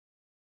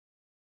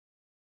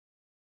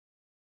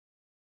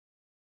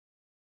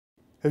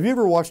Have you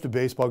ever watched a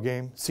baseball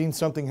game, seen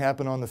something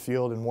happen on the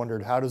field, and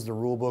wondered how does the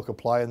rule book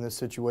apply in this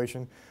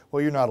situation?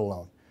 Well, you're not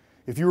alone.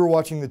 If you were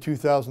watching the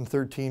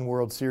 2013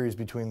 World Series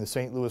between the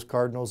St. Louis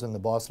Cardinals and the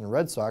Boston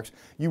Red Sox,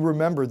 you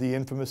remember the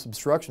infamous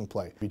obstruction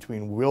play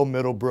between Will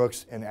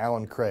Middlebrooks and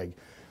Alan Craig.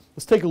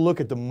 Let's take a look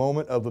at the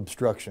moment of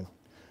obstruction.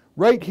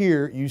 Right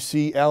here you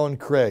see Alan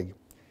Craig.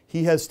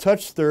 He has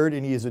touched third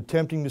and he is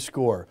attempting to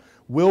score.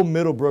 Will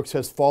Middlebrooks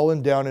has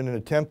fallen down in an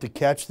attempt to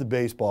catch the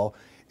baseball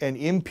and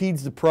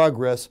impedes the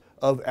progress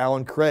of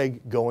Alan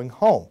Craig going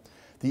home.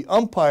 The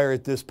umpire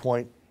at this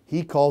point,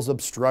 he calls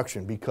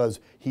obstruction because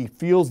he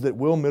feels that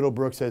Will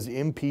Middlebrooks has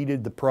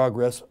impeded the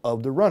progress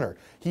of the runner.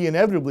 He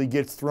inevitably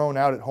gets thrown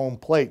out at home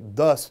plate,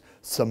 thus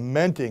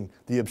cementing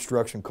the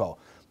obstruction call.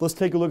 Let's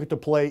take a look at the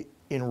play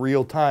in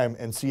real time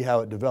and see how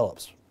it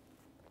develops.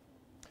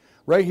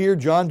 Right here,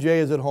 John Jay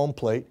is at home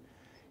plate.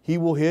 He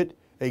will hit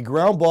a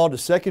ground ball to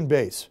second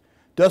base.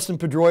 Dustin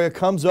Pedroia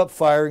comes up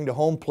firing to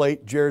home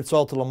plate. Jared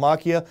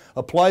Saltalamacchia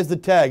applies the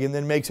tag and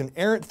then makes an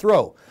errant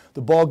throw.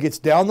 The ball gets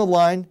down the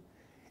line,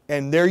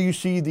 and there you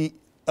see the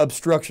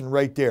obstruction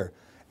right there.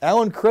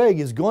 Alan Craig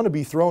is going to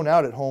be thrown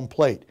out at home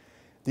plate.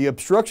 The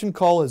obstruction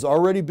call has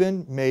already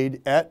been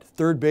made at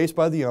third base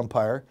by the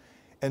umpire,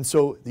 and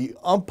so the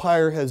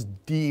umpire has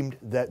deemed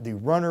that the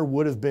runner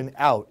would have been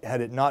out had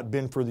it not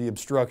been for the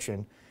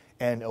obstruction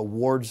and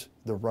awards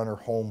the runner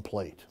home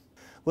plate.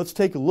 Let's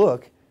take a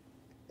look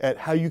at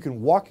how you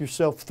can walk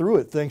yourself through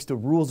it thanks to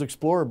Rules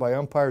Explorer by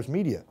Umpires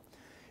Media.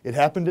 It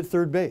happened at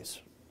third base.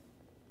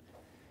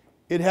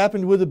 It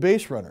happened with a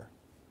base runner.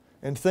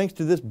 And thanks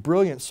to this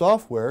brilliant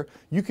software,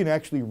 you can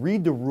actually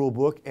read the rule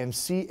book and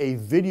see a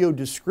video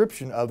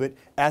description of it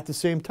at the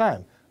same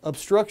time.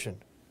 Obstruction.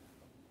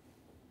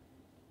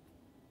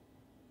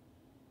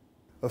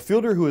 A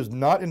fielder who is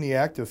not in the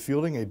act of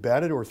fielding a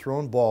batted or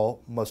thrown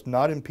ball must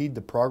not impede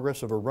the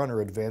progress of a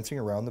runner advancing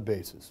around the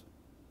bases.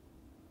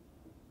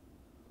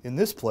 In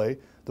this play,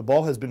 the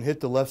ball has been hit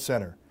to left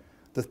center.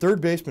 The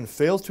third baseman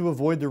fails to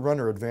avoid the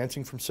runner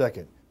advancing from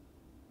second.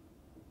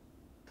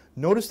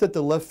 Notice that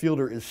the left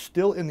fielder is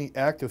still in the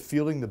act of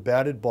fielding the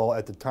batted ball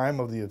at the time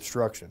of the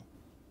obstruction.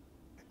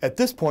 At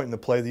this point in the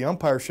play, the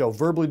umpire shall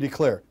verbally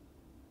declare,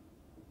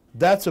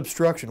 "That's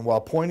obstruction,"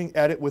 while pointing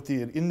at it with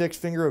the index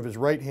finger of his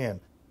right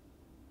hand.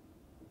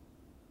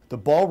 The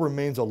ball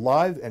remains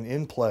alive and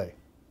in play.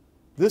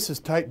 This is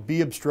type B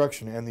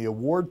obstruction, and the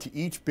award to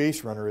each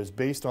base runner is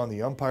based on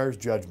the umpire's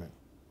judgment.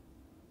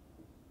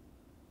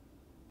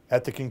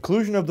 At the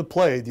conclusion of the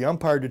play, the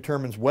umpire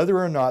determines whether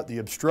or not the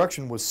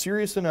obstruction was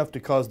serious enough to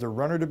cause the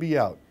runner to be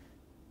out.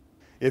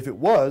 If it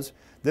was,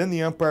 then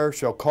the umpire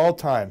shall call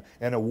time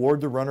and award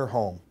the runner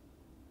home.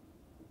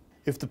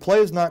 If the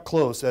play is not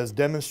close, as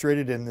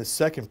demonstrated in this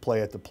second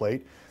play at the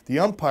plate, the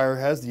umpire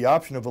has the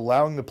option of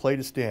allowing the play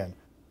to stand.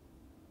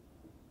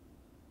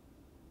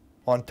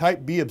 On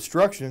type B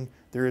obstruction,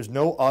 there is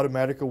no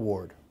automatic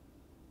award.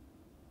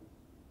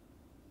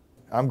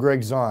 I'm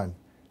Gregg Zaun.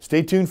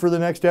 Stay tuned for the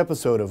next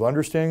episode of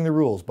Understanding the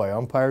Rules by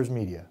Umpires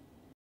Media.